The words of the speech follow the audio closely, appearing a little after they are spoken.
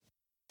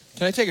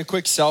Can I take a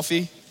quick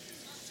selfie?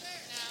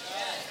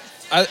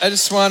 I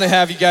just want to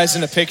have you guys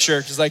in a picture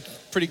because like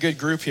pretty good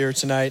group here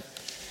tonight.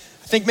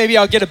 I think maybe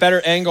I'll get a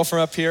better angle from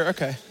up here.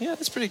 Okay, yeah,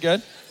 that's pretty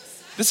good.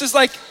 This is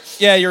like,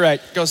 yeah, you're right.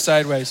 Go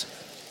sideways.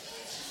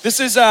 This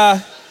is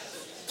like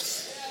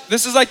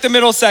the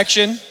middle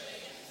section.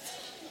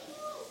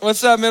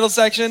 What's up, middle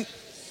section?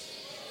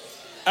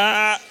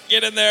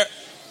 Get in there.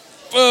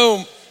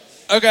 Boom.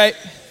 Okay.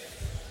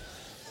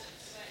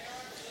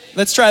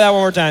 Let's try that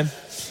one more time.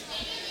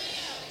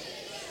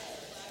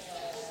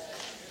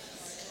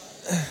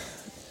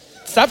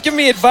 Stop giving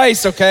me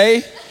advice,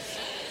 okay?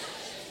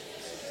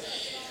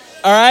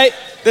 All right,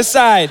 this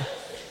side.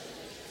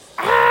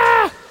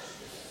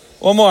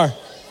 One more.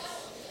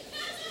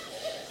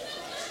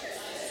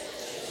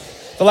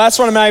 The last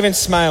one, I'm not even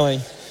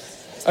smiling.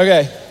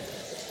 Okay.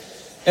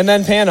 And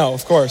then Pano,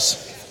 of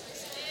course.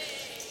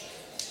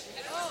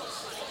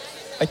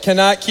 I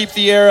cannot keep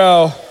the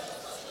arrow.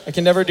 I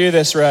can never do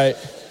this right.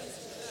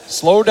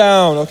 Slow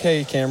down.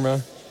 Okay,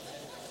 camera.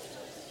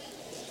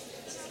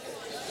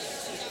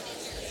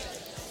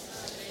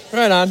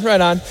 Right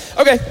on.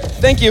 Okay,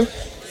 thank you.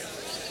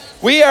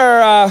 We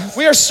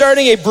are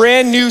starting a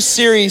brand new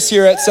series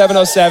here at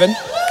 707.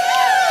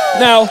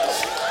 Now,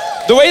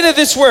 the way that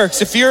this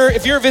works, if you're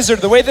a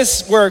visitor, the way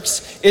this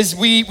works is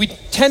we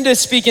tend to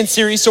speak in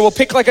series. So we'll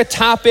pick like a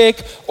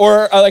topic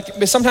or like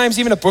sometimes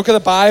even a book of the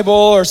Bible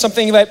or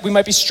something that we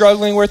might be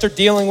struggling with or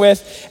dealing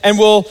with, and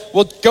we'll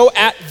go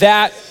at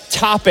that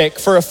topic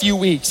for a few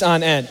weeks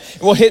on end.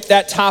 We'll hit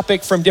that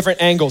topic from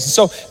different angles.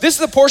 So this is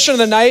the portion of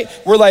the night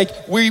where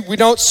like we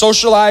don't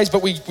socialize,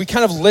 but we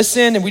kind of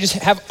listen and we just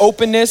have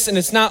openness, and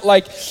it's not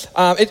like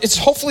it's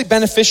hopefully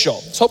beneficial.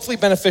 It's hopefully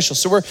beneficial.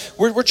 So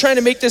we're trying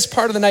to make this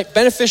part of the night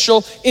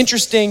beneficial,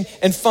 interesting,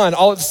 and fun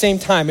all at the same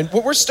time. And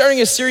what we're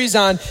starting a series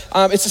on,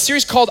 it's a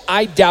series called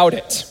I Doubt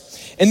It.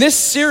 And this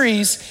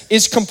series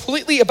is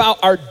completely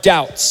about our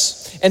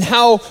doubts and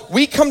how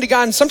we come to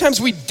God, and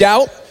sometimes we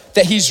doubt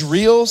that he's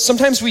real.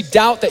 Sometimes we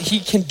doubt that he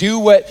can do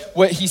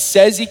what he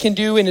says he can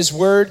do in his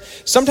word.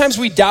 Sometimes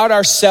we doubt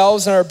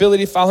ourselves and our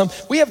ability to follow him.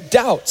 We have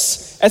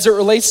doubts as it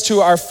relates to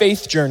our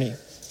faith journey.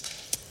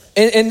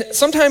 And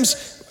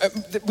sometimes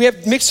we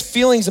have mixed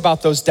feelings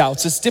about those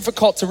doubts. It's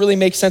difficult to really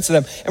make sense of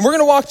them. And we're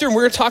going to walk through and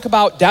we're going to talk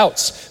about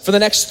doubts for the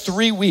next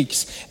 3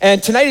 weeks.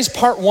 And tonight is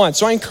part 1.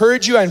 So I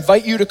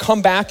invite you to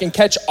come back and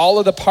catch all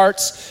of the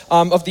parts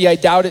of the I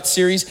Doubt It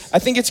series. I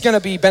think it's going to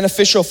be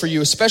beneficial for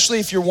you, especially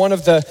if you're one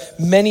of the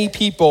many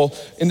people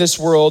in this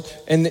world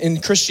and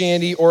in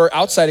Christianity or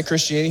outside of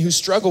Christianity who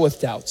struggle with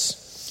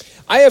doubts.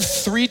 I have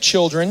 3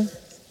 children,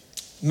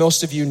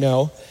 most of you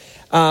know.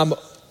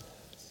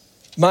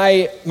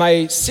 My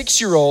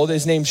 6-year-old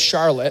is named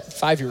Charlotte,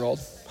 5-year-old.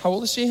 How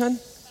old is she, hon?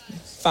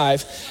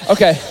 5.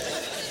 Okay.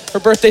 Her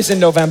birthday's in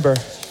November.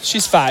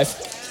 She's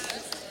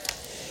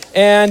 5.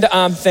 And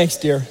thanks,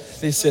 dear.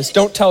 Sis.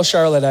 Don't tell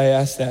Charlotte I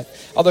asked that.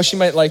 Although she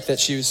might like that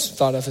she was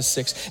thought of as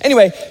 6.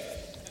 Anyway,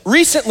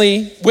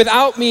 recently,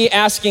 without me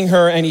asking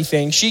her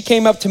anything, she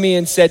came up to me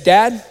and said,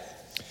 "Dad,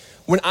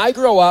 when I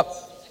grow up,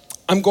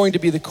 I'm going to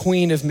be the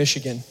Queen of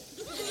Michigan."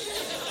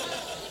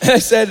 And I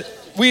said,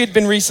 we had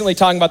been recently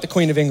talking about the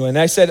Queen of England.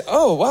 And I said,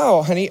 "Oh,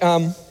 wow, honey.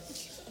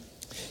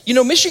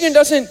 Michigan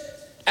doesn't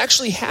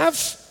actually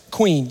have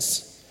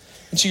queens."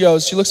 And she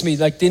looks at me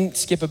like didn't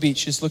skip a beat.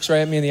 She just looks right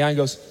at me in the eye and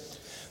goes,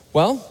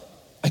 "Well,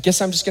 I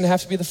guess I'm just going to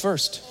have to be the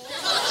first."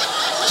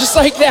 Just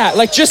like that.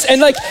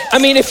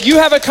 If you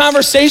have a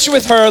conversation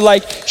with her, a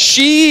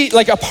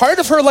part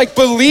of her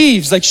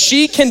believes,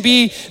 she can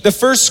be the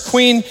first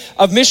queen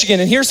of Michigan.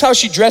 And here's how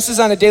she dresses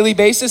on a daily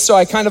basis, so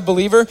I kind of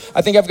believe her.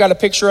 I think I've got a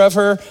picture of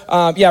her.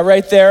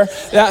 Right there.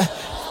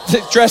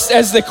 Dressed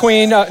as the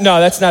queen. No,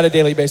 that's not a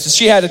daily basis.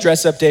 She had a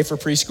dress-up day for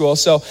preschool,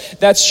 so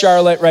that's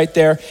Charlotte right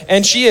there.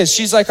 And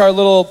she's like our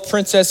little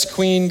princess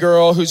queen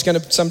girl who's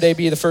going to someday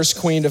be the first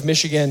queen of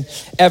Michigan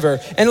ever.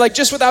 And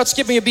just without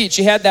skipping a beat,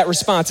 she had that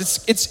response.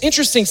 It's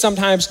interesting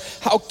sometimes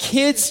how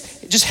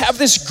kids just have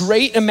this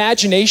great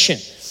imagination,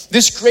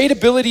 this great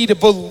ability to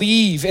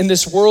believe in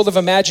this world of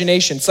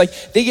imagination. It's like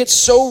they get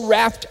so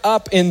wrapped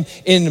up in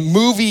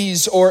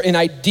movies or in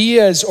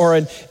ideas or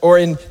in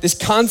this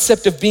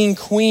concept of being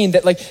queen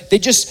that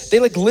they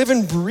live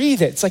and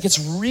breathe it. It's like it's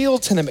real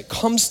to them. It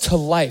comes to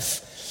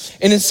life.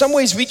 And in some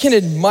ways we can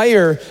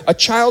admire a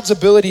child's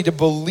ability to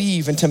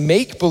believe and to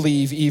make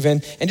believe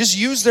even and just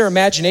use their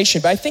imagination.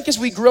 But I think as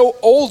we grow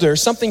older,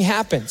 something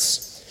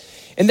happens.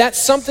 And that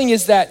something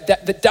is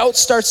that the doubt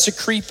starts to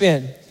creep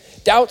in.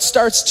 Doubt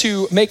starts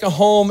to make a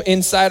home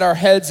inside our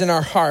heads and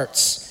our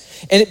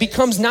hearts. And it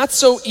becomes not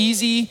so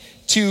easy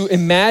to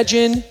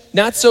imagine,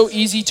 not so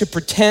easy to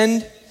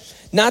pretend,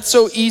 not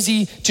so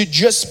easy to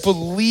just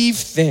believe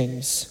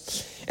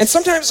things. And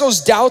sometimes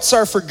those doubts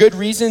are for good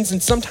reasons,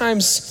 and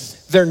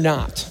sometimes they're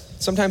not.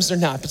 Sometimes they're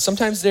not, but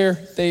sometimes they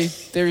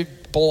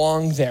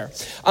belong there.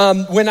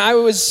 When I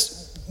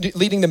was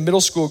leading the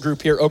middle school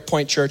group here at Oak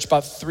Point Church.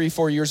 About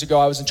 3-4 years ago,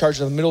 I was in charge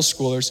of the middle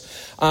schoolers.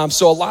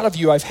 So a lot of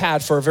you I've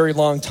had for a very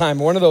long time.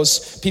 One of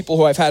those people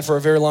who I've had for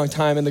a very long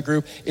time in the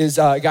group is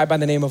a guy by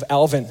the name of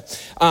Alvin.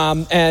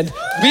 And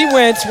we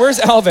went, where's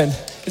Alvin?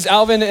 Is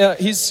Alvin,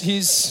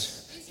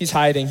 he's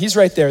hiding. He's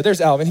right there.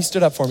 There's Alvin. He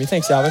stood up for me.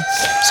 Thanks, Alvin.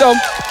 So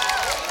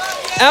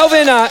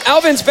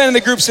Alvin's been in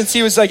the group since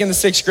he was like in the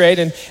 6th grade.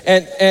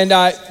 And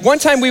one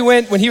time we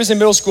went, when he was in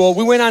middle school,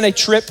 we went on a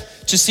trip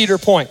to Cedar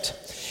Point.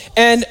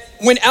 And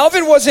when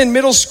Alvin was in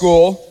middle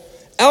school,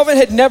 Alvin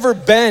had never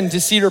been to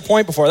Cedar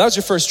Point before. That was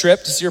your first trip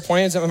to Cedar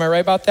Point. Am I right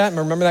about that? Am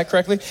I remember that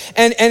correctly?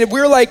 And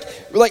we're like,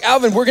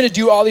 Alvin, we're going to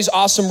do all these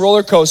awesome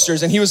roller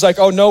coasters. And he was like,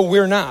 oh, no,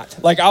 we're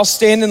not. Like, I'll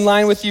stand in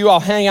line with you. I'll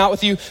hang out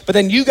with you. But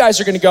then you guys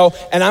are going to go,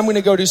 and I'm going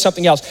to go do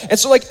something else. And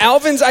so, like,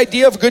 Alvin's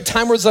idea of a good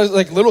time was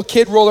like little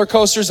kid roller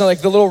coasters and,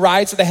 like, the little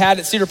rides that they had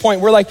at Cedar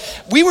Point.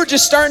 We were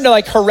just starting to,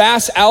 like,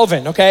 harass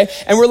Alvin, okay?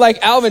 And we're like,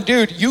 Alvin,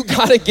 dude, you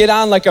got to get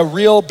on, like, a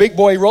real big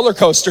boy roller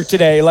coaster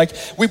today. Like,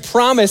 we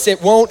promise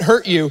it won't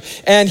hurt you.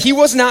 And he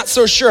was not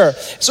so sure.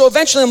 So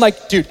eventually I'm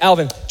like, dude,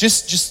 Alvin,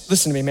 just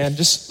listen to me, man.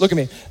 Just look at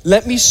me.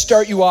 Let me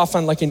start you off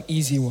on like an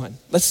easy one.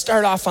 Let's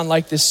start off on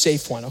like this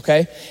safe one,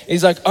 okay? And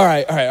he's like, all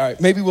right.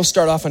 Maybe we'll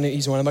start off on an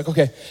easy one. I'm like,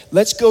 okay,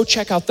 let's go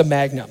check out the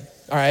Magnum,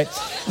 all right?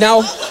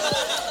 Now,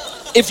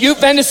 if you've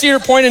been to Cedar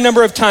Point a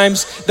number of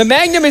times, the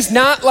Magnum is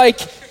not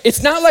like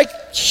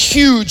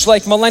huge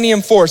like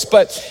Millennium Force,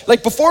 but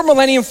like before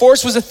Millennium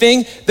Force was a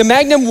thing, the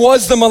Magnum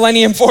was the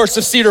Millennium Force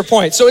of Cedar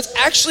Point. So it's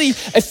actually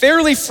a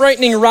fairly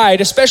frightening ride,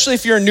 especially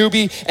if you're a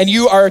newbie and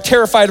you are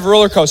terrified of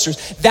roller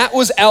coasters. That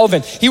was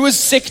Alvin. He was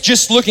sick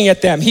just looking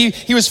at them. He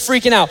was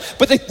freaking out.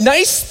 But the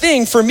nice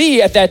thing for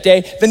me at that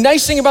day, the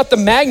nice thing about the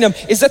Magnum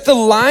is that the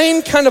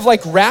line kind of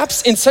like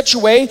wraps in such a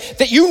way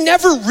that you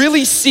never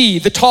really see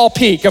the tall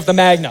peak of the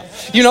Magnum.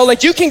 You know,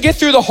 like you can get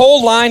through the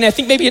whole line. I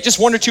think maybe at just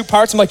 1 or 2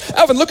 parts. I'm like,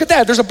 Alvin, look at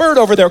that. There's a bird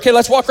over there. Okay,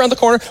 let's walk around the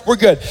corner. We're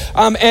good.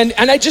 And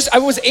I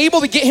was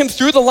able to get him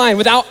through the line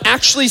without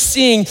actually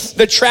seeing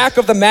the track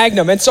of the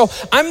Magnum. And so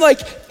I'm like,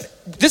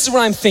 this is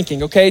what I'm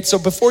thinking, okay? So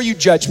before you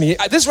judge me,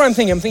 this is what I'm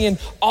thinking. I'm thinking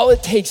all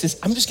it takes is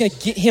I'm just going to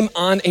get him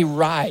on a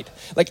ride.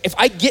 Like if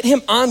I get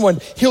him on one,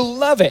 he'll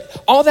love it.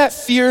 All that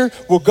fear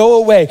will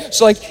go away.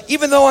 So like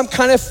even though I'm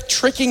kind of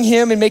tricking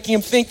him and making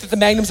him think that the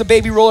Magnum's a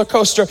baby roller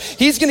coaster,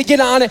 he's going to get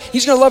on it.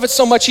 He's going to love it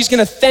so much. He's going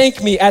to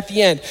thank me at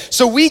the end.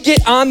 So we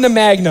get on the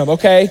Magnum,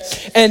 okay?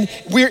 And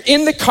we're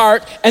in the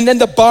cart and then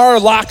the bar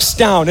locks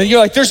down. And you're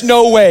like, there's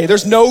no way.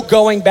 There's no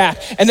going back.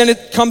 And then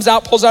it comes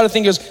out, pulls out a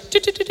thing, goes,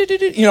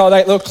 you know,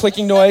 that little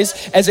clicking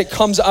noise as it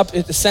comes up,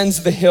 it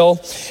ascends the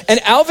hill. And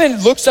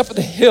Alvin looks up at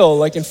the hill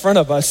like in front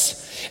of us.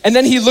 And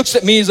then he looks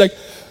at me, he's like,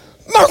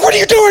 Mark, what are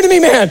you doing to me,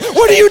 man?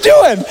 What are you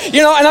doing?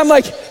 You know, and I'm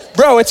like,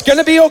 bro, it's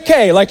gonna be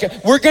okay. Like,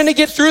 we're gonna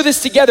get through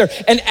this together.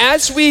 And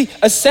as we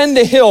ascend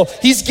the hill,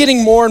 he's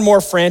getting more and more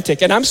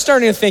frantic. And I'm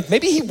starting to think,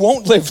 maybe he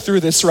won't live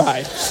through this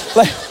ride.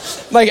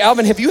 Like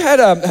Alvin, have you had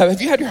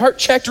your heart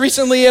checked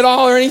recently at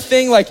all or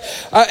anything? Like,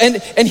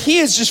 and he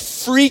is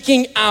just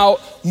freaking out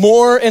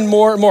more and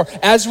more and more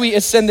as we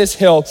ascend this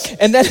hill.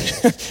 And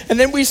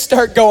then we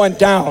start going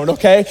down,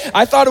 okay?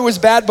 I thought it was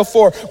bad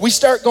before. We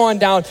start going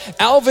down.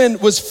 Alvin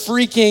was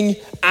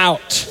freaking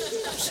out.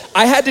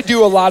 I had to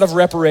do a lot of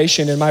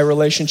reparation in my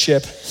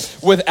relationship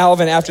with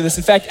Alvin after this.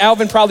 In fact,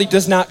 Alvin probably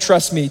does not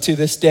trust me to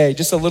this day.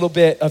 Just a little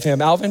bit of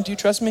him. Alvin, do you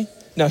trust me?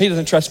 No, he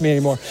doesn't trust me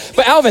anymore.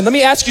 But Alvin, let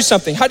me ask you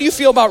something. How do you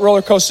feel about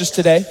roller coasters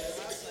today?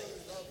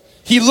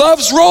 He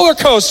loves roller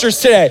coasters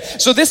today.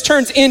 So this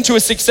turns into a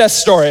success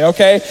story,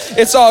 okay?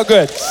 It's all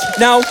good.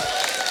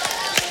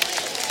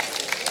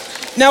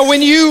 Now,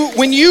 when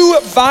you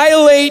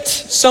violate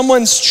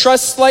someone's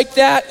trust like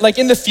that, like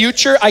in the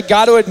future, I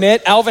got to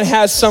admit, Alvin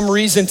has some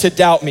reason to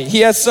doubt me.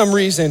 He has some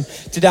reason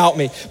to doubt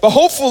me. But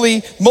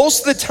hopefully,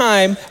 most of the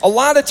time, a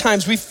lot of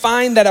times, we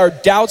find that our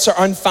doubts are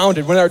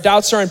unfounded. When our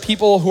doubts are in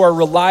people who are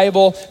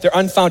reliable, they're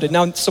unfounded.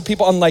 Now, so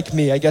people unlike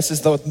me, I guess,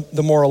 is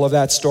the moral of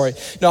that story.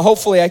 Now,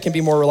 hopefully, I can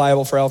be more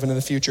reliable for Alvin in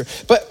the future.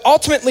 But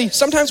ultimately,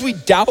 sometimes we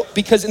doubt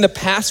because in the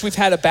past, we've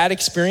had a bad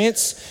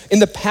experience. In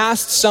the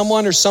past,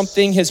 someone or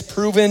something has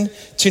proven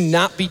to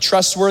not be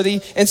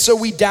trustworthy, and so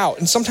we doubt.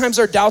 And sometimes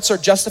our doubts are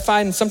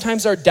justified, and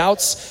sometimes our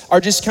doubts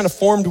are just kind of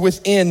formed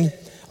within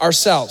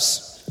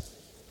ourselves.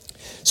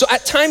 So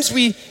at times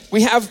we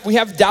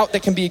have doubt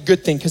that can be a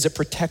good thing because it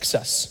protects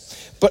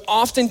us. But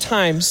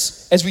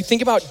oftentimes, as we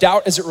think about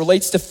doubt as it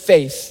relates to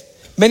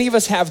faith, many of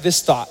us have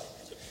this thought.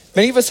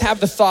 Many of us have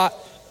the thought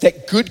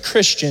that good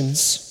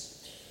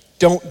Christians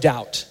don't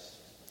doubt.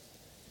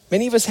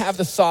 Many of us have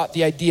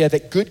the idea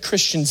that good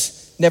Christians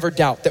never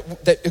doubt,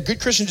 that a good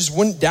Christian just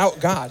wouldn't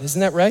doubt God.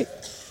 Isn't that right?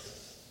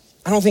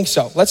 I don't think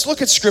so. Let's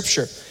look at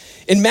scripture.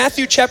 In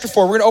Matthew chapter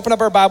 4, we're gonna open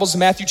up our Bibles to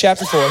Matthew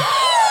chapter 4.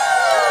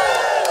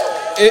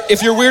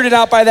 If you're weirded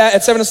out by that,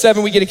 at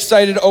 7:07, we get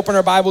excited to open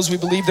our Bibles. We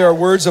believe there are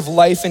words of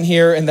life in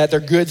here and that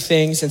they're good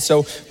things. And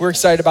so we're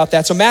excited about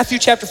that. So Matthew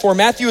chapter 4,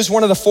 Matthew is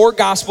one of the 4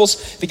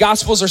 Gospels. The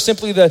Gospels are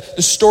simply the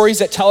stories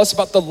that tell us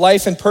about the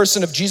life and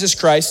person of Jesus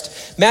Christ.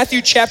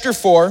 Matthew chapter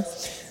 4,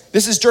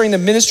 This is during the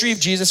ministry of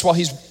Jesus while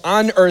he's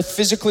on earth,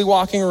 physically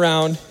walking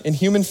around in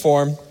human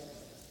form.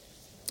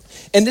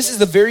 And this is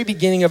the very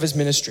beginning of his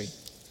ministry.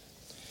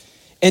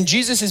 And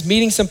Jesus is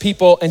meeting some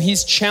people and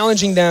he's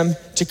challenging them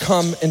to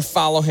come and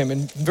follow him.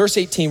 In verse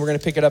 18, we're gonna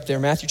pick it up there,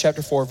 Matthew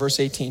chapter 4, verse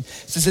 18. It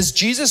says, as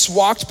Jesus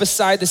walked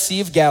beside the Sea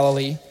of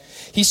Galilee,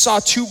 he saw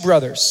two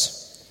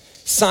brothers,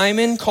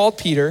 Simon called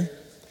Peter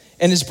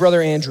and his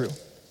brother Andrew.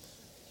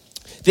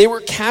 They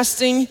were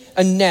casting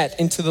a net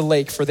into the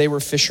lake, for they were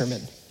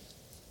fishermen.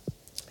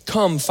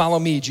 Come, follow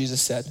me,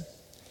 Jesus said,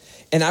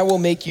 and I will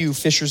make you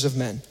fishers of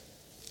men.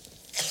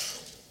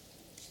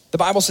 The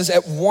Bible says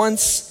at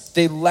once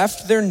they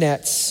left their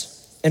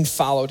nets and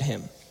followed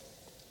him.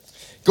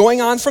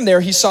 Going on from there,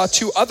 he saw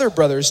two other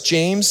brothers,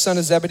 James, son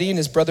of Zebedee, and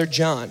his brother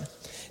John.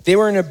 They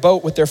were in a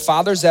boat with their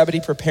father Zebedee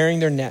preparing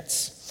their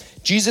nets.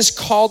 Jesus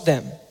called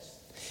them,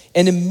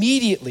 and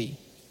immediately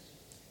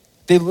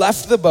they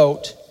left the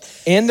boat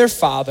and their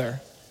father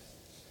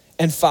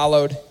and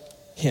followed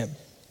him.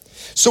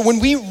 So when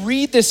we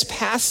read this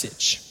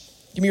passage,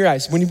 give me your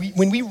eyes.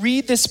 When we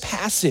read this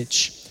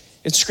passage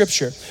in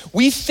scripture,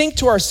 we think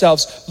to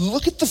ourselves,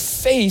 look at the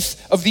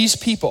faith of these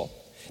people,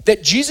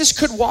 that Jesus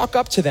could walk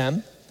up to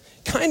them,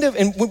 kind of,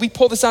 and when we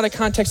pull this out of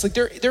context, like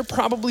there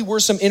probably were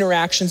some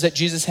interactions that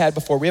Jesus had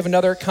before. We have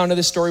another account of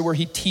this story where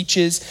he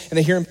teaches and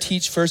they hear him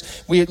teach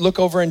first. We look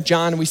over in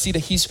John and we see that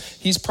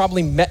he's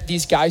probably met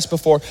these guys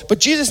before. But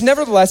Jesus,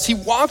 nevertheless, he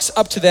walks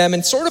up to them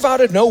and sort of out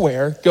of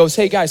nowhere goes,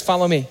 hey guys,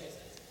 follow me.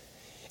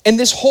 And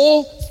this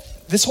whole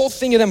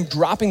thing of them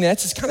dropping the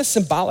nets is kind of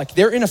symbolic.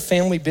 They're in a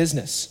family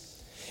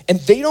business and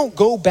they don't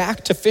go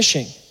back to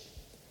fishing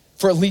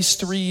for at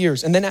least 3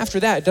 years. And then after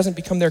that, it doesn't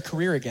become their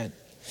career again.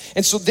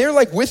 And so they're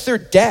like with their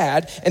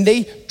dad and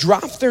they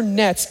drop their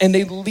nets and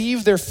they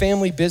leave their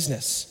family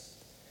business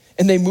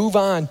and they move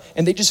on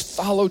and they just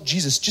follow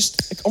Jesus.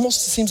 Just it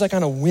almost seems like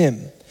on a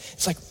whim.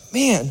 It's like,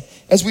 man,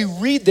 as we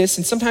read this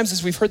and sometimes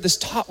as we've heard this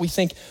taught, we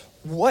think,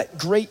 what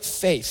great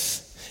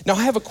faith. Now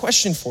I have a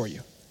question for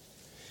you.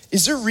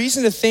 Is there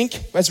reason to think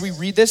as we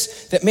read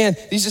this that, man,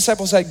 these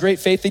disciples had great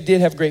faith? They did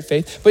have great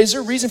faith. But is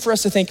there reason for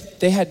us to think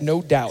they had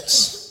no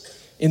doubts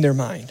in their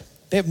mind?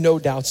 They have no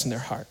doubts in their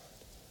heart.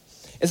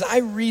 As I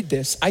read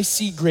this, I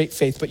see great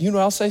faith. But you know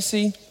what else I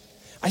see?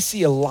 I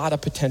see a lot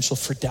of potential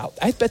for doubt.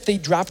 I bet they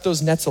dropped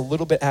those nets a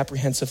little bit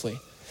apprehensively.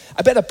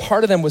 I bet a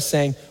part of them was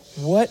saying,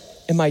 what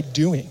am I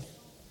doing?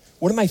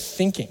 What am I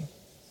thinking?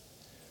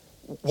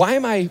 Why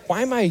am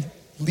I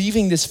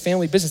leaving this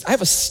family business? I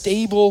have a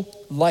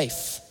stable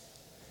life.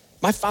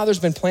 My father's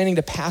been planning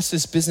to pass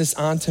this business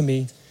on to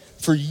me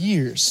for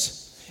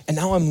years, and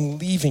now I'm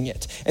leaving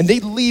it. And they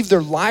leave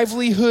their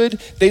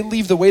livelihood, they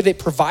leave the way they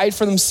provide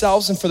for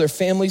themselves and for their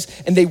families,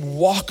 and they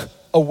walk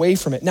away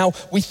from it. Now,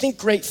 we think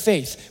great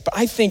faith, but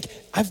I think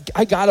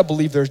I gotta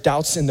believe there's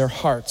doubts in their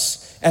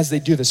hearts as they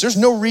do this. There's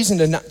no reason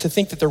to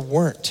think that there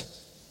weren't,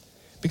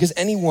 because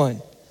any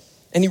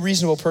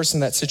reasonable person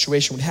in that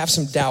situation would have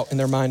some doubt in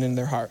their mind and in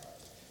their heart.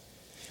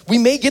 We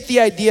may get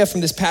the idea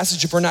from this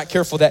passage, if we're not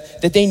careful,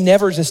 that they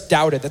never just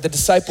doubted, that the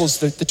disciples,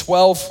 the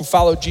 12 who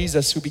followed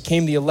Jesus, who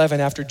became the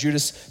 11 after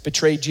Judas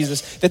betrayed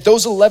Jesus, that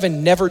those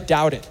 11 never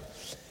doubted.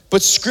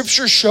 But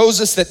scripture shows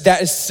us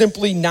that is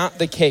simply not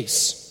the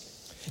case.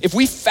 If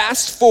we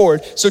fast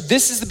forward, so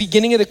this is the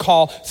beginning of the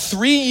call,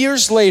 3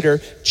 years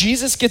later,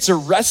 Jesus gets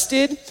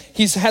arrested,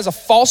 he has a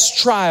false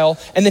trial,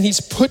 and then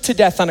he's put to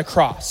death on a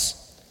cross.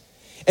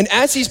 And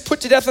as he's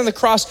put to death on the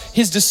cross,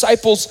 his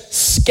disciples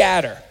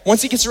scatter.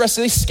 Once he gets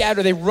arrested, they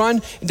scatter, they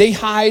run, they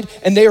hide,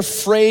 and they're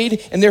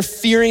afraid, and they're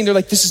fearing. They're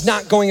like, this is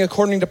not going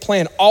according to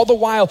plan. All the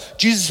while,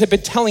 Jesus had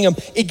been telling them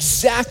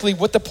exactly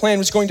what the plan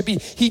was going to be.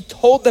 He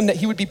told them that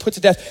he would be put to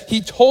death.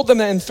 He told them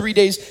that in 3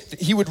 days that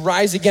he would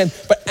rise again.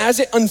 But as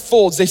it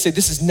unfolds, they say,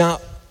 this is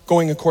not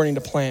going according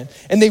to plan.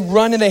 And they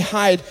run and they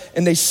hide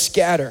and they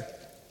scatter.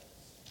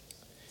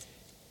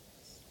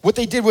 What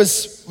they did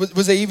was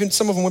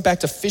some of them went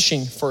back to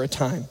fishing for a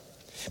time.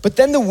 But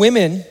then the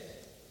women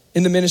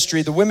in the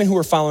ministry, the women who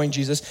were following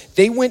Jesus,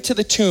 they went to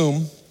the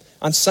tomb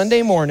on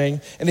Sunday morning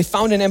and they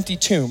found an empty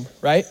tomb,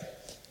 right?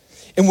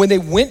 And when they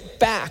went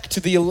back to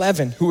the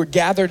 11 who were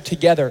gathered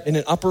together in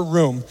an upper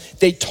room,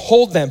 they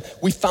told them,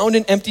 we found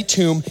an empty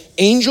tomb.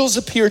 Angels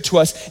appeared to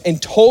us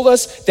and told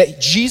us that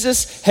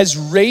Jesus has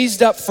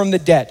raised up from the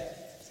dead.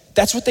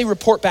 That's what they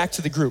report back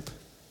to the group.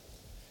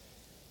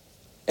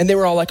 And they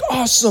were all like,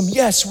 awesome,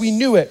 yes, we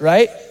knew it,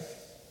 right?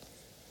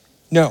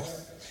 No.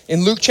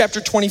 In Luke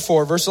chapter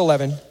 24, verse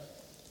 11, it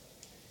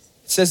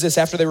says this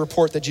after they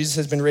report that Jesus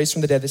has been raised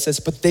from the dead. It says,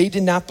 but they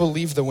did not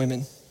believe the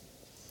women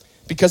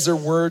because their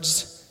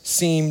words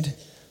seemed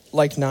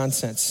like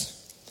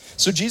nonsense.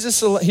 So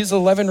Jesus, his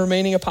 11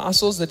 remaining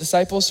apostles, the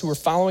disciples who were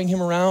following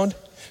him around,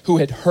 who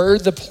had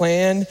heard the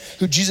plan,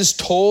 who Jesus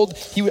told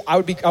I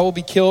will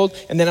be killed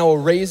and then I will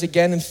raise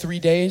again in 3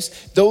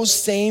 days. Those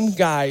same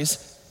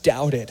guys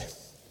doubted.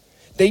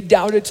 They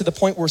doubted to the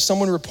point where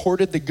someone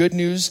reported the good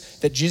news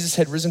that Jesus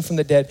had risen from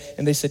the dead,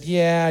 and they said,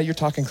 yeah, you're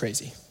talking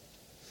crazy.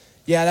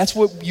 Yeah, that's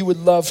what you would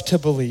love to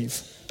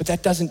believe, but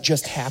that doesn't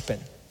just happen.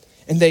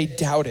 And they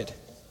doubted.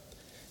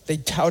 They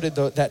doubted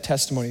that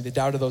testimony. They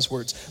doubted those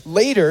words.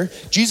 Later,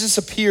 Jesus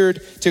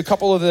appeared to a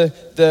couple of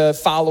the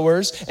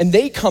followers, and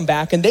they come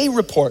back and they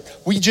report,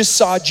 we just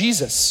saw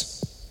Jesus.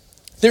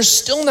 They're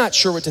still not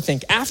sure what to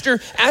think. As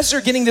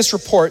they're getting this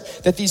report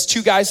that these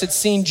two guys had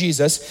seen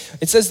Jesus,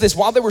 it says this,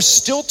 while they were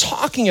still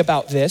talking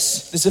about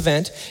this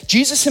event,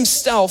 Jesus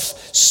himself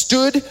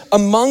stood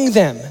among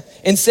them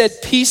and said,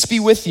 peace be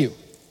with you.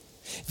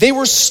 They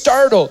were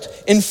startled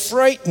and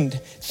frightened,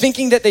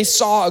 thinking that they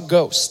saw a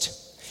ghost.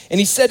 And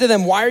he said to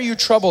them, why are you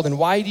troubled and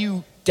why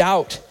do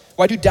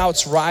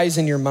doubts rise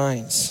in your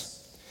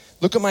minds?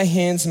 Look at my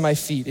hands and my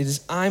feet. It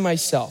is I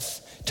myself.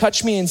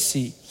 Touch me and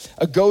see.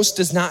 A ghost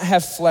does not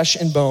have flesh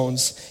and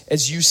bones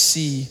as you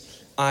see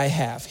I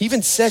have. He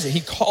even says it.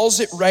 He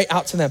calls it right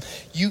out to them.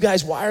 You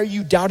guys, why are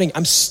you doubting?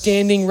 I'm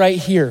standing right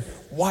here.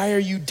 Why are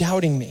you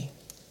doubting me?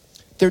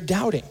 They're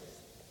doubting.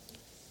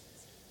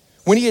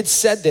 When he had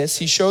said this,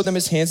 he showed them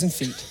his hands and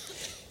feet.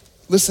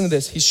 Listen to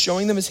this. He's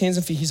showing them his hands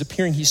and feet. He's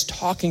appearing. He's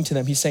talking to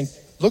them. He's saying,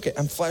 look,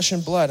 I'm flesh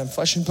and blood. I'm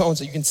flesh and bones.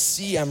 So you can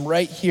see I'm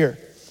right here.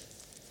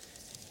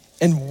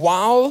 And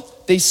while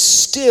they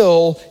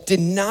still did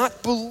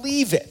not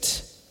believe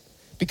it,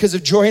 because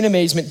of joy and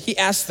amazement, he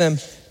asked them,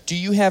 do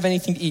you have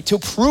anything to eat? To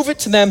prove it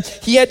to them,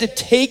 he had to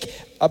take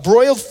a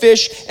broiled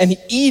fish and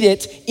eat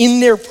it in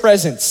their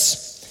presence.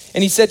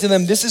 And he said to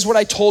them, this is what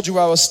I told you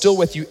while I was still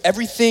with you.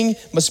 Everything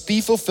must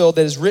be fulfilled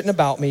that is written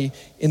about me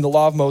in the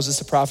law of Moses,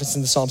 the prophets,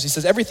 and the Psalms. He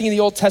says, everything in the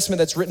Old Testament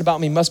that's written about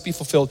me must be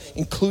fulfilled,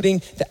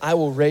 including that I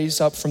will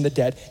raise up from the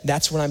dead.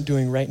 That's what I'm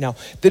doing right now.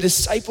 The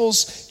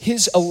disciples,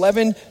 his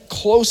 11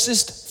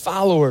 closest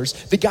followers,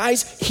 the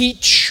guys he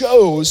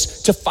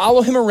chose to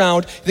follow him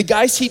around, the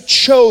guys he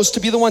chose to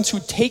be the ones who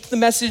take the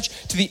message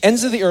to the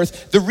ends of the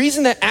earth, the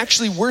reason that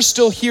actually we're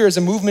still here as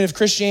a movement of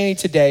Christianity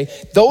today,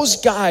 those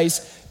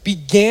guys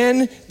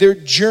began their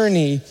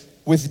journey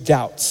with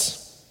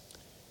doubts.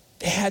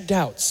 They had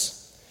doubts.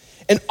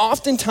 And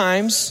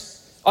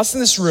oftentimes, us in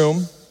this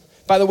room,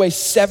 by the way,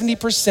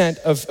 70%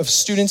 of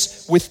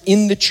students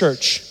within the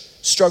church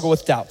struggle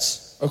with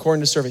doubts,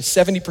 according to surveys,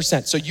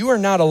 70%. So you are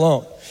not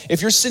alone.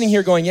 If you're sitting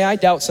here going, yeah, I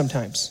doubt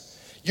sometimes,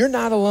 you're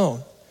not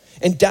alone.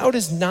 And doubt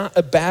is not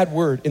a bad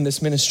word in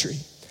this ministry.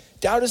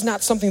 Doubt is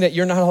not something that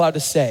you're not allowed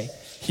to say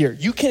here.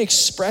 You can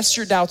express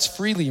your doubts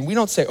freely, and we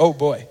don't say, oh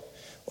boy,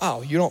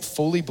 wow, you don't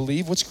fully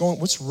believe?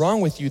 What's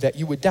wrong with you that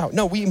you would doubt?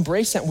 No, we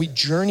embrace that and we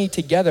journey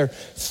together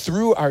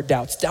through our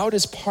doubts. Doubt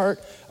is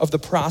part of the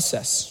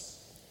process.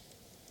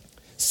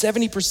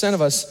 70%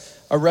 of us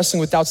are wrestling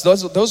with doubts.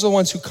 Those are the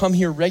ones who come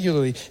here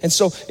regularly. And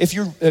so if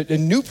you're a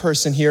new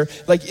person here,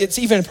 like it's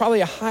even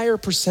probably a higher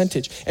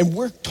percentage. And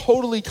we're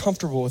totally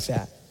comfortable with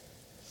that.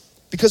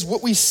 Because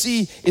what we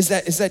see is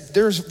that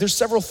there's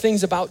several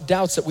things about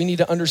doubts that we need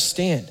to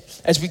understand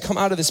as we come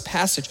out of this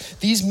passage.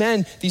 These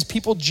men, these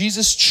people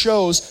Jesus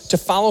chose to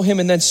follow him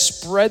and then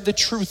spread the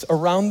truth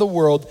around the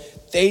world,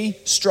 they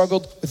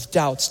struggled with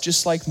doubts,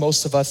 just like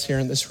most of us here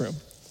in this room.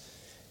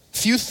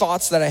 Few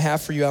thoughts that I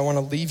have for you, I want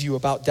to leave you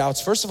about doubts.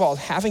 First of all,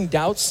 having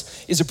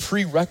doubts is a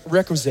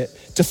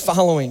prerequisite to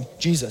following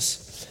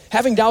Jesus.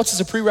 Having doubts is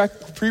a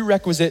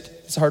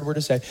prerequisite, it's a hard word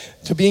to say,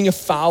 to being a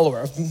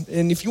follower.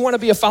 And if you want to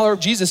be a follower of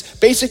Jesus,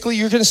 basically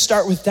you're going to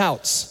start with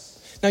doubts.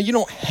 Now you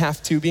don't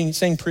have to,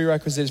 saying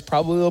prerequisite is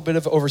probably a little bit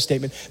of an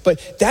overstatement,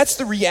 but that's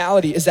the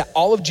reality, is that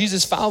all of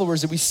Jesus'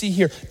 followers that we see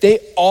here, they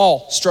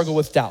all struggle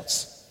with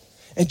doubts.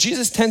 And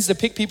Jesus tends to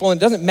pick people, and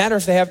it doesn't matter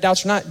if they have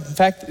doubts or not. In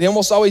fact, they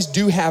almost always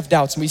do have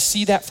doubts. And we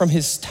see that from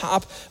his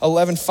top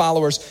 11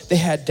 followers, they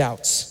had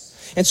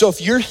doubts. And so if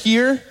you're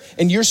here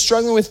and you're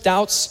struggling with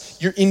doubts,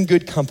 you're in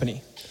good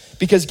company.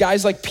 Because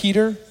guys like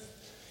Peter,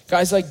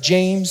 guys like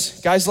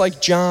James, guys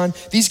like John,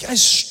 these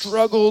guys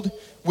struggled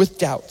with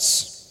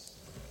doubts.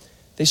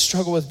 They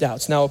struggle with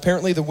doubts. Now,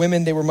 apparently the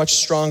women, they were much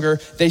stronger.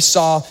 They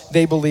saw,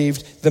 they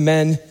believed. The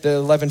men, the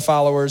 11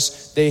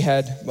 followers, they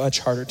had much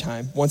harder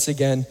time. Once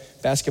again,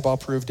 basketball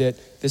proved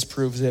it. This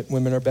proves it.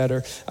 Women are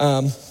better.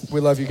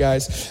 We love you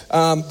guys.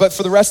 But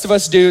for the rest of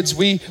us dudes,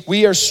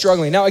 we are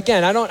struggling. Now,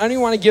 again, I don't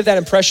even want to give that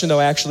impression,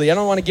 though, actually. I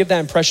don't want to give that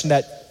impression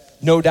that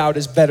no doubt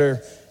is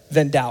better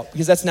than doubt,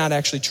 because that's not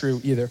actually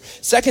true either.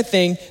 Second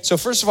thing, so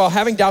first of all,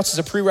 having doubts is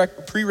a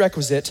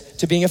prerequisite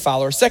to being a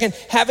follower. Second,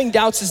 having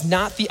doubts is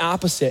not the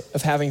opposite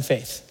of having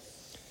faith.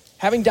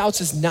 Having doubts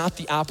is not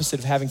the opposite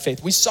of having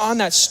faith. We saw in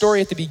that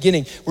story at the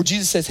beginning where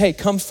Jesus says, hey,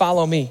 come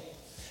follow me.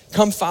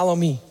 Come follow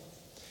me.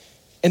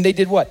 And they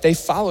did what? They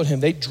followed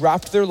him. They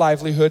dropped their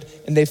livelihood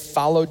and they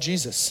followed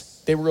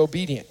Jesus. They were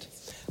obedient.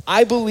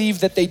 I believe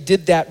that they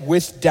did that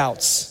with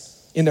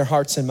doubts in their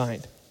hearts and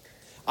mind.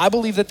 I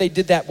believe that they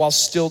did that while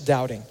still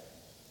doubting.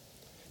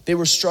 They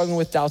were struggling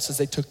with doubts as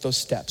they took those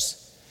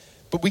steps.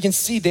 But we can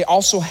see they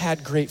also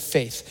had great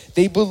faith.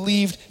 They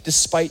believed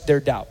despite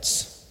their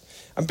doubts.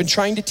 I've been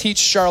trying to teach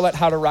Charlotte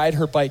how to ride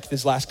her bike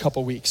these last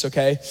couple weeks,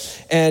 okay?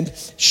 And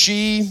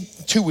she,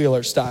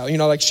 two-wheeler style,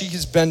 like she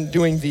has been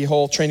doing the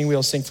whole training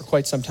wheels thing for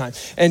quite some time.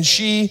 And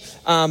she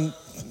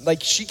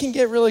like she can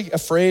get really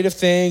afraid of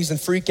things and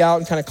freak out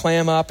and kind of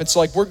clam up. And so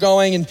like we're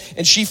going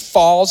and she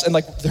falls, and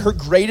like her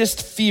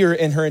greatest fear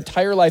in her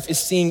entire life is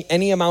seeing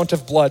any amount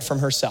of blood from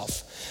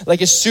herself.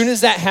 Like as soon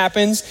as that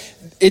happens,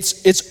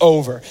 it's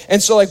over.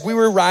 And so like we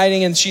were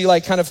riding and she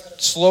like kind of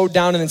slowed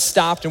down and then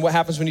stopped. And what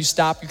happens when you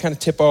stop, you kind of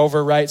tip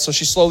over, right? So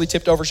she slowly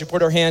tipped over. She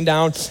put her hand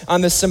down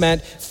on the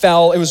cement,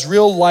 fell. It was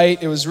real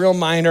light. It was real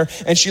minor.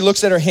 And she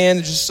looks at her hand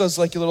and just does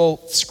like a little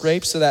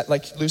scrape, so that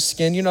like loose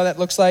skin, you know, that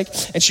looks like.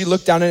 And she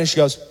looked down at it and she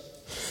goes,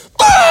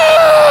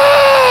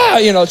 ah!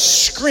 You know,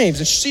 screams.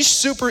 And she's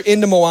super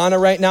into Moana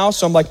right now.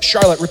 So I'm like,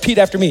 Charlotte, repeat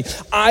after me.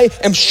 I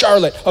am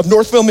Charlotte of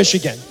Northville,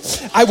 Michigan.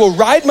 I will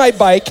ride my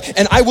bike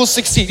and I will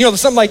succeed. You know,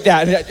 something like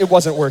that. And it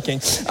wasn't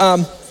working.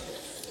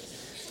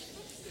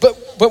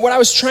 But what I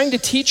was trying to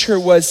teach her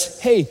was,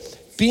 hey,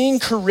 being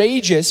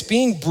courageous,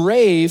 being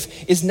brave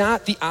is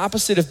not the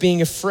opposite of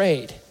being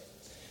afraid.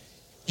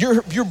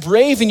 You're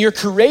brave and you're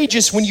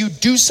courageous when you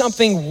do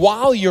something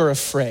while you're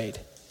afraid.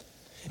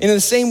 And in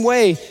the same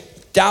way,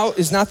 doubt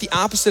is not the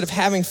opposite of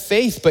having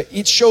faith, but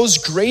it shows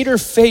greater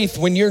faith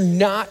when you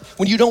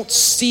don't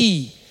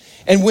see,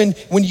 and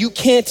when you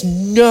can't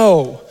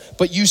know,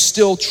 but you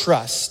still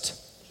trust.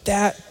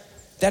 That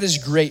is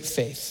great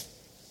faith.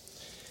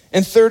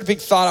 And third big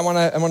thought I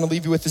want to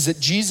leave you with is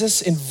that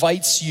Jesus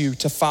invites you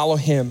to follow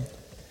him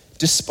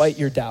despite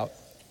your doubt.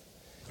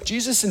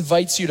 Jesus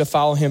invites you to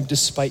follow him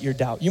despite your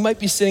doubt. You might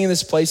be sitting in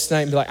this place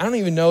tonight and be like, I don't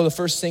even know the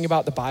first thing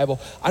about the Bible.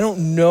 I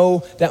don't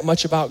know that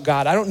much about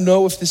God. I don't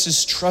know if this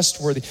is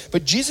trustworthy.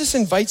 But Jesus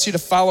invites you to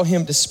follow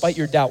him despite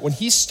your doubt. When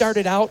he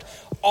started out,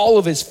 all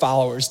of his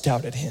followers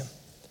doubted him.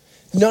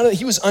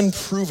 He was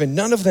unproven.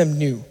 None of them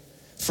knew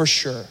for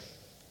sure.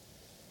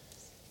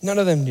 None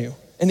of them knew.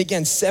 And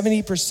again,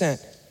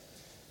 70%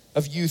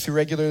 of youth who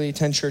regularly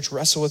attend church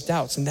wrestle with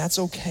doubts, and that's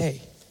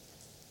okay.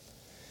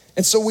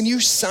 And so when you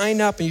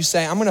sign up and you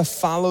say, I'm gonna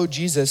follow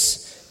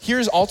Jesus,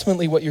 here's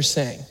ultimately what you're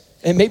saying.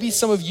 And maybe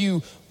some of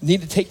you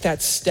need to take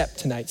that step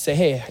tonight. Say,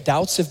 hey,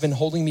 doubts have been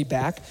holding me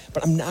back,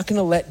 but I'm not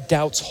gonna let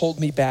doubts hold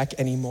me back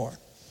anymore.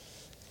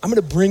 I'm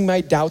gonna bring my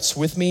doubts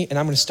with me and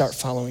I'm gonna start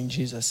following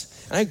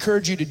Jesus. And I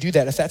encourage you to do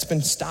that if that's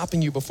been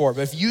stopping you before.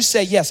 But if you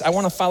say, yes, I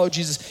wanna follow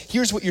Jesus,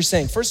 here's what you're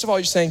saying. First of all,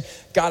 you're saying,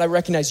 God, I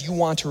recognize you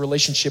want a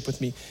relationship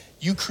with me.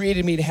 You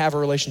created me to have a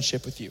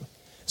relationship with you.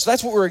 So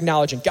that's what we're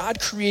acknowledging. God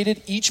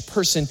created each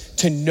person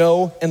to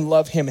know and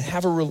love him and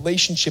have a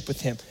relationship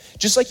with him.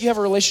 Just like you have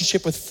a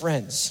relationship with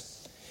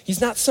friends. He's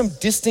not some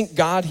distant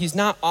God. He's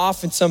not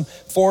off in some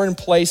foreign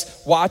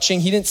place watching.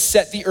 He didn't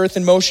set the earth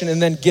in motion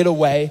and then get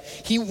away.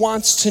 He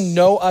wants to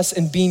know us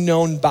and be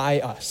known by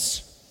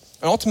us.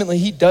 And ultimately,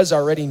 he does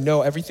already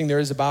know everything there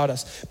is about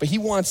us, but he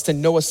wants to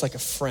know us like a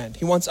friend.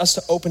 He wants us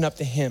to open up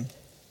to him.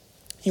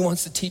 He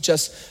wants to teach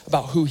us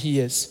about who he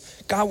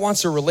is. God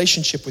wants a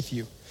relationship with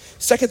you.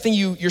 Second thing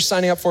you're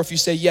signing up for if you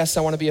say, yes,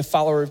 I want to be a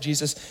follower of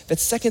Jesus, that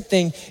second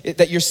thing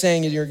that you're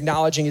saying and you're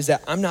acknowledging is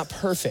that I'm not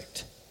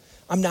perfect.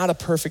 I'm not a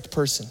perfect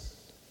person.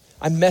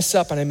 I mess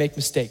up and I make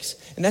mistakes.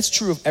 And that's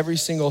true of every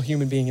single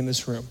human being in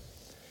this room,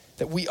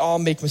 that we all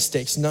make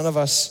mistakes. None of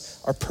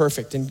us are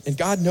perfect, and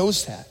God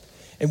knows that.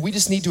 And we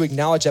just need to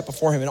acknowledge that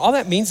before him. And all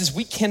that means is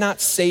we cannot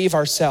save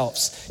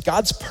ourselves.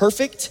 God's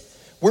perfect,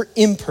 we're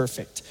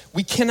imperfect.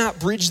 We cannot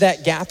bridge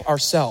that gap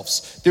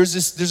ourselves. There's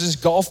this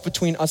gulf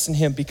between us and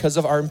him because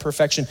of our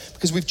imperfection,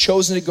 because we've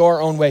chosen to go our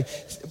own way.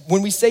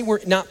 When we say we're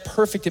not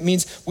perfect, it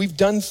means we've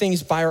done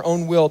things by our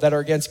own will that are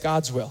against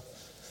God's will.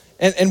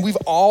 And we've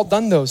all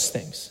done those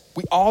things.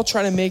 We all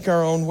try to make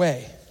our own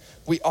way.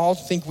 We all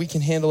think we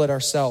can handle it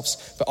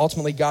ourselves, but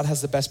ultimately God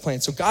has the best plan.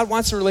 So God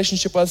wants a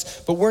relationship with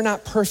us, but we're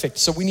not perfect,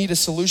 so we need a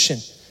solution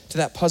to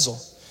that puzzle.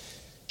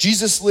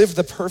 Jesus lived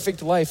the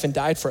perfect life and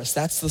died for us.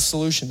 That's the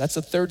solution. That's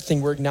the third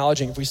thing we're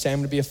acknowledging if we say I'm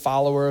going to be a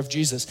follower of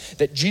Jesus.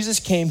 That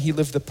Jesus came, he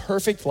lived the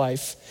perfect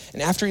life,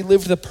 and after he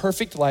lived the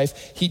perfect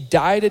life, he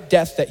died a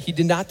death that he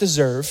did not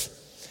deserve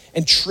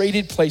and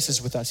traded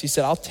places with us. He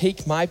said, I'll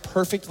take my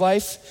perfect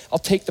life, I'll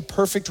take the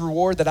perfect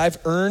reward that I've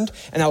earned,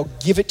 and I'll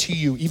give it to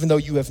you even though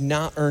you have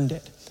not earned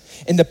it.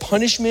 And the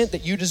punishment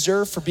that you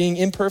deserve for being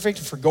imperfect,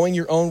 for going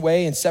your own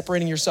way and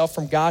separating yourself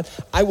from God,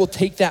 I will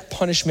take that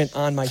punishment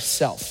on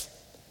myself.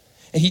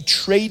 And he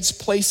trades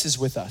places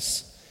with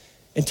us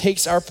and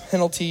takes our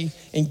penalty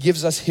and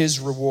gives us his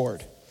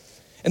reward.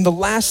 And the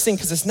last thing,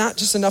 because it's not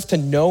just enough to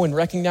know and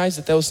recognize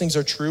that those things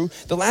are true.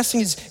 The last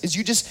thing is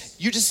you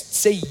just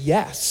say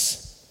yes.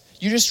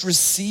 You just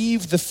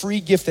receive the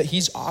free gift that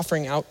he's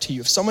offering out to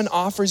you. If someone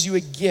offers you a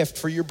gift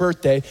for your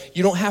birthday,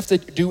 you don't have to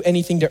do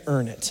anything to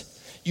earn it.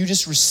 You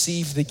just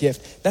receive the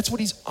gift. That's what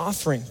he's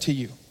offering to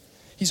you.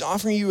 He's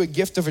offering you a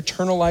gift of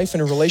eternal life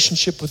and a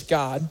relationship with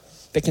God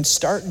that can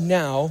start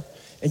now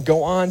and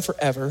go on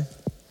forever.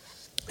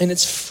 And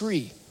it's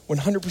free,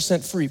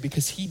 100% free,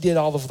 because he did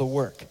all of the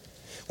work.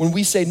 When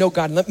we say, no,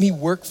 God, let me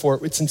work for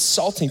it, it's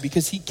insulting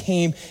because he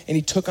came and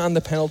he took on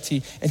the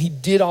penalty and he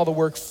did all the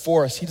work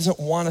for us. He doesn't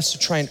want us to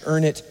try and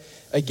earn it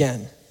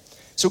again.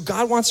 So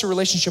God wants a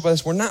relationship with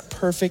us. We're not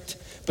perfect,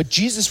 But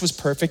Jesus was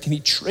perfect, and he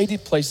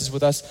traded places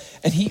with us,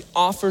 and he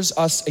offers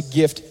us a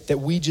gift that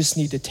we just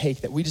need to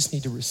take, that we just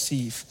need to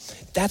receive.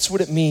 That's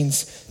what it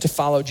means to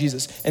follow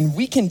Jesus. And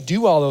we can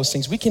do all those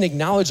things. We can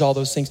acknowledge all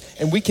those things,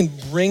 and we can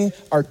bring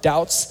our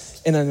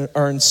doubts and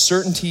our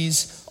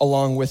uncertainties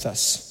along with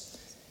us.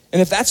 And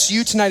if that's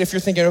you tonight, if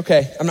you're thinking,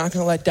 okay, I'm not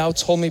gonna let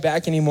doubts hold me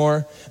back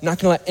anymore. I'm not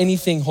gonna let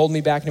anything hold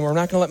me back anymore. I'm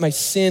not gonna let my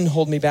sin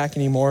hold me back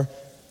anymore.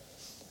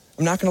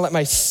 I'm not gonna let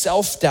my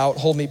self-doubt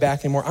hold me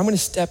back anymore. I'm gonna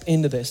step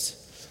into this.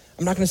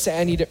 I'm not gonna say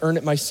I need to earn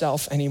it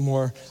myself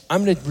anymore.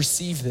 I'm gonna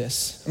receive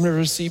this. I'm gonna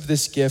receive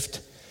this gift,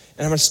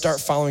 and I'm gonna start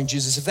following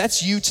Jesus. If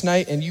that's you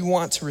tonight and you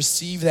want to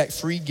receive that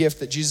free gift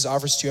that Jesus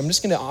offers to you, I'm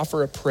just gonna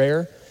offer a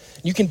prayer.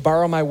 You can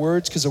borrow my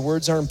words because the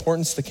words are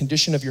important. It's the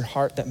condition of your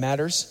heart that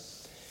matters.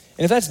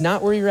 And if that's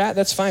not where you're at,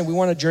 that's fine. We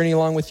wanna journey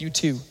along with you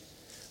too.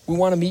 We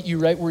wanna meet you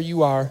right where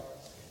you are.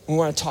 We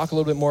want to talk a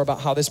little bit more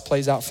about how this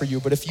plays out for you.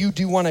 But if you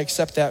do want to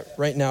accept that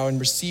right now and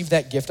receive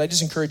that gift, I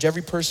just encourage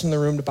every person in the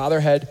room to bow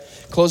their head,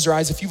 close their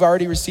eyes. If you've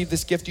already received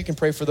this gift, you can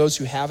pray for those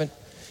who haven't.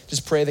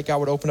 Just pray that God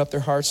would open up their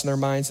hearts and their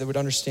minds, that would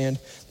understand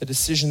the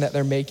decision that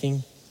they're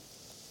making.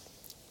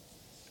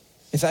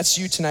 If that's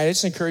you tonight, I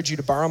just encourage you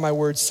to borrow my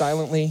words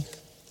silently.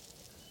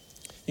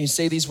 You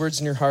say these words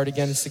in your heart.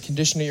 Again, it's the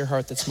condition of your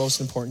heart that's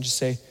most important. Just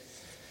say,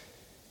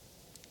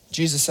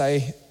 Jesus,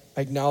 I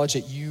acknowledge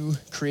that you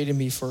created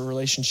me for a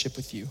relationship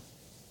with you.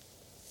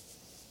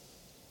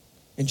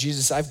 And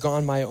Jesus, I've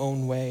gone my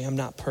own way. I'm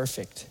not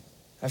perfect.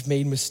 I've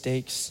made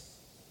mistakes.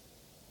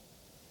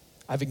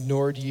 I've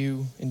ignored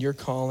you and your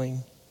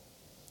calling.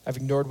 I've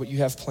ignored what you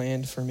have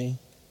planned for me.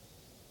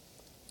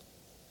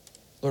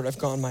 Lord, I've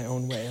gone my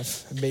own way.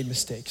 I've made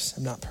mistakes.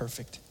 I'm not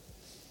perfect.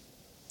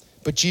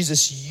 But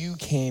Jesus, you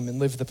came and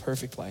lived the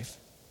perfect life.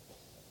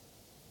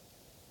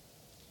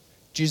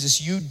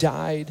 Jesus, you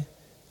died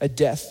a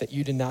death that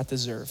you did not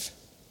deserve.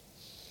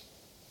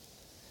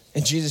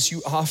 And Jesus,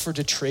 you offered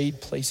to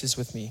trade places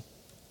with me,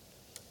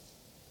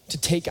 to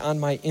take on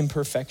my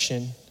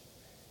imperfection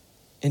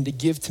and to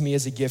give to me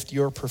as a gift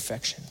your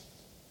perfection.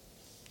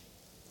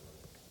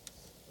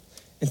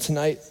 And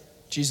tonight,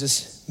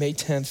 Jesus, May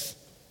 10th,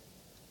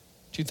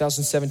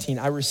 2017,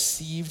 I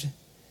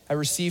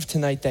received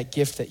tonight that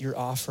gift that you're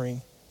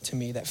offering to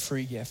me, that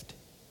free gift.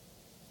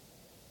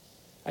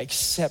 I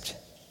accept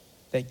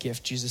that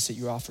gift, Jesus, that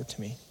you offered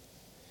to me.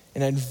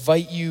 And I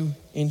invite you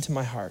into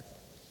my heart.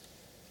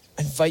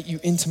 I invite you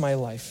into my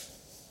life.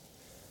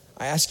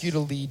 I ask you to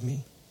lead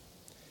me.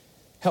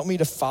 Help me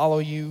to follow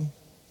you.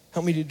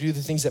 Help me to do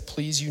the things that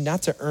please you,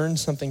 not to earn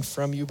something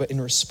from you, but in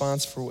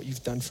response for what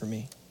you've done for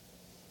me.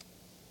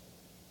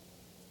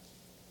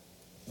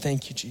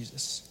 Thank you,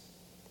 Jesus.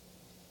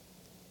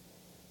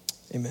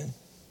 Amen.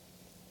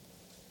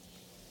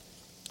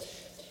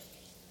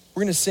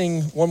 We're gonna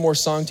sing one more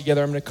song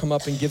together. I'm gonna come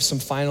up and give some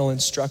final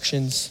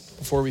instructions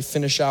before we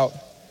finish out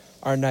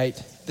our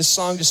night. This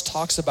song just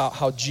talks about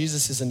how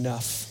Jesus is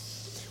enough.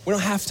 We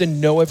don't have to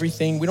know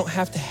everything. We don't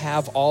have to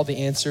have all the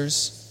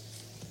answers.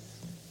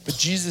 But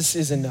Jesus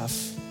is enough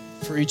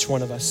for each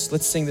one of us.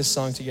 Let's sing this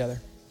song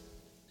together.